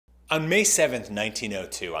On May 7th,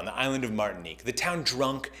 1902, on the island of Martinique, the town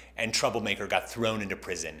drunk and troublemaker got thrown into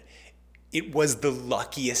prison. It was the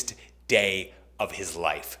luckiest day of his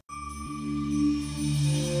life.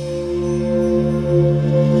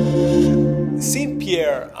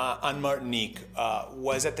 Saint-Pierre on Martinique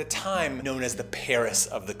was at the time known as the Paris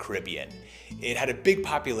of the Caribbean. It had a big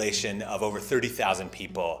population of over 30,000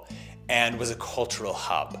 people and was a cultural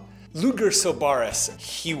hub. Ludger Sobaris,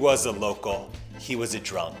 he was a local, he was a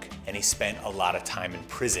drunk, and he spent a lot of time in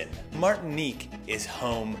prison. Martinique is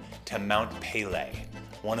home to Mount Pelée,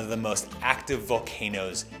 one of the most active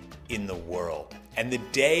volcanoes in the world. And the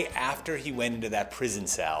day after he went into that prison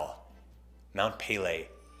cell, Mount Pelée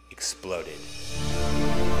exploded.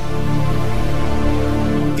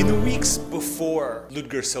 In the weeks before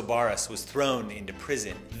Ludger Sobaris was thrown into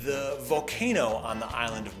prison, the volcano on the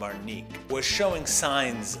island of Martinique was showing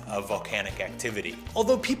signs of volcanic activity.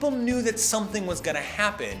 Although people knew that something was going to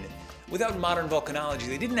happen, without modern volcanology,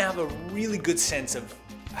 they didn't have a really good sense of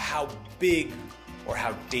how big or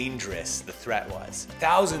how dangerous the threat was.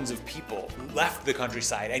 Thousands of people left the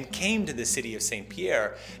countryside and came to the city of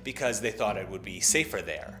Saint-Pierre because they thought it would be safer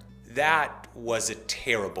there. That was a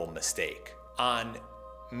terrible mistake. On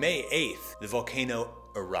May 8th, the volcano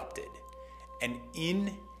erupted, and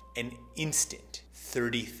in an instant,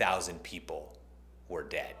 30,000 people were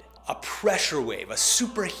dead. A pressure wave, a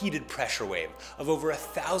superheated pressure wave of over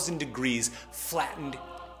 1,000 degrees flattened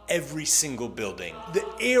every single building. The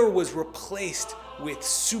air was replaced with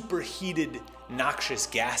superheated, noxious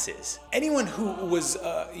gases. Anyone who was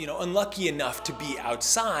unlucky enough to be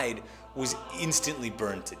outside was instantly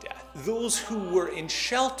burned to death. Those who were in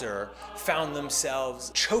shelter found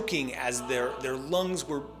themselves choking as their lungs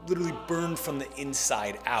were literally burned from the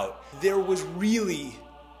inside out. There was really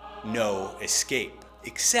no escape,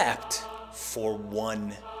 except for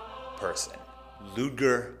one person,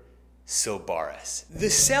 Ludger Sobaris. The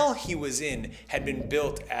cell he was in had been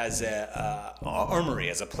built as an armory,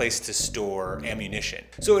 as a place to store ammunition.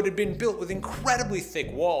 So it had been built with incredibly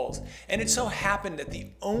thick walls, and it so happened that the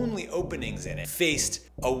only openings in it faced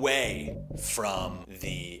away from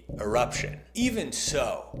the eruption. Even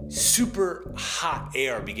so, super hot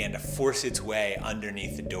air began to force its way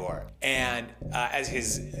underneath the door, and as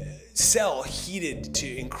his cell heated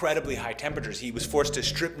to incredibly high temperatures, he was forced to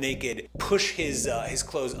strip naked, push his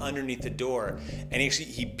clothes underneath the door, and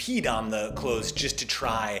he peed on the clothes just to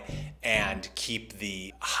try and keep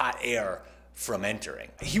the hot air from entering.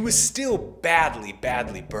 He was still badly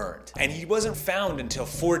burned, and he wasn't found until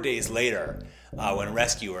 4 days later when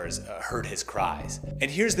rescuers heard his cries. And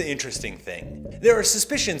here's the interesting thing. There are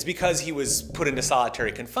suspicions, because he was put into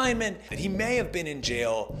solitary confinement, that he may have been in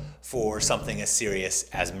jail for something as serious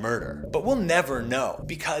as murder. But we'll never know,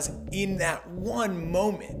 because in that one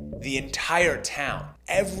moment, the entire town,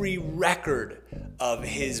 every record of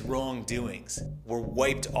his wrongdoings were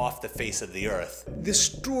wiped off the face of the earth. This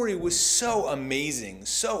story was so amazing,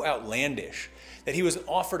 so outlandish, that he was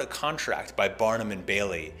offered a contract by Barnum and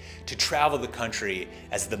Bailey to travel the country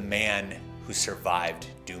as the man who survived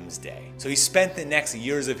Doomsday. So he spent the next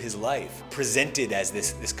years of his life presented as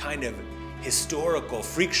this kind of historical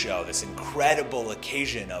freak show, this incredible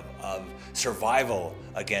occasion of survival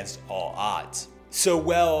against all odds. So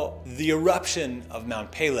while the eruption of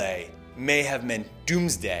Mount Pelée may have meant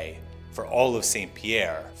doomsday for all of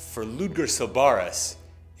Saint-Pierre, for Ludger Sobaris,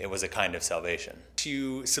 it was a kind of salvation.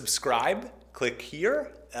 To subscribe, click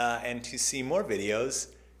here, and to see more videos,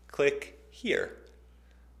 click here.